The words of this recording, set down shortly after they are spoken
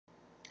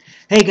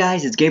Hey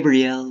guys, it's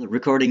Gabriel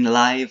recording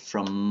live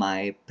from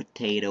my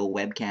potato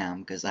webcam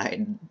because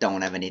I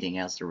don't have anything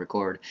else to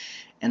record.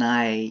 And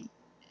I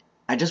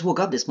just woke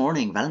up this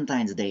morning,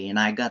 Valentine's Day, and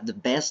I got the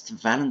best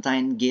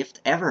Valentine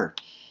gift ever.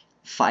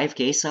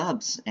 5K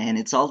subs, and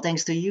it's all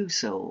thanks to you,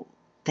 so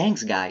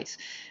thanks guys.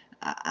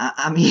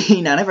 I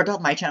mean, I never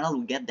thought my channel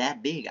would get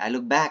that big. I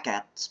look back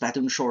at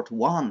Splatoon Short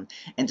 1,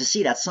 and to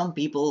see that some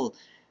people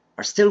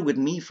are still with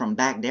me from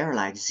back there,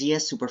 like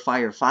ZS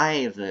Superfire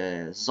 5,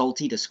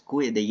 Zolty the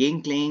Squid, the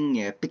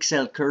Yinkling,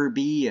 Pixel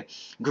Kirby,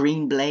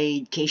 Green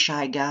Blade,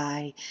 K-Shy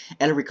Guy,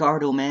 El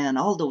Ricardo Man,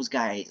 all those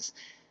guys.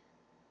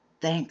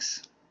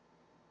 Thanks.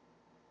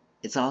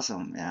 It's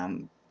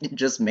awesome. It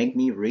just makes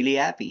me really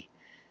happy.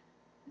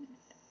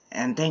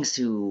 And thanks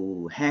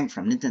to Hank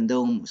from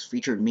Nintendo, who's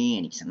featured me,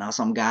 and he's an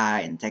awesome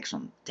guy, and Tex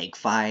from Take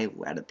 5,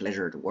 who I had the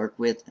pleasure to work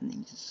with, and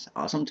he's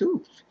awesome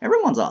too.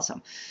 Everyone's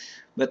awesome.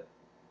 But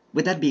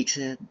with that being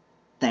said,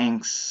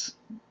 thanks.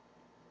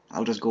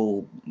 I'll just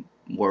go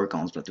work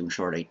on Splatoon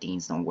Short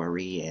 18s, don't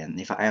worry. And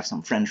if I have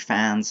some French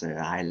fans,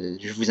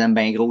 je vous aime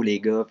bien gros les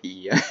gars,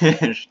 puis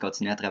je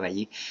continue à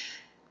travailler.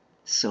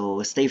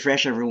 So stay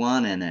fresh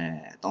everyone,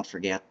 and don't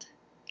forget,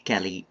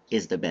 Kelly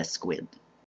is the best squid.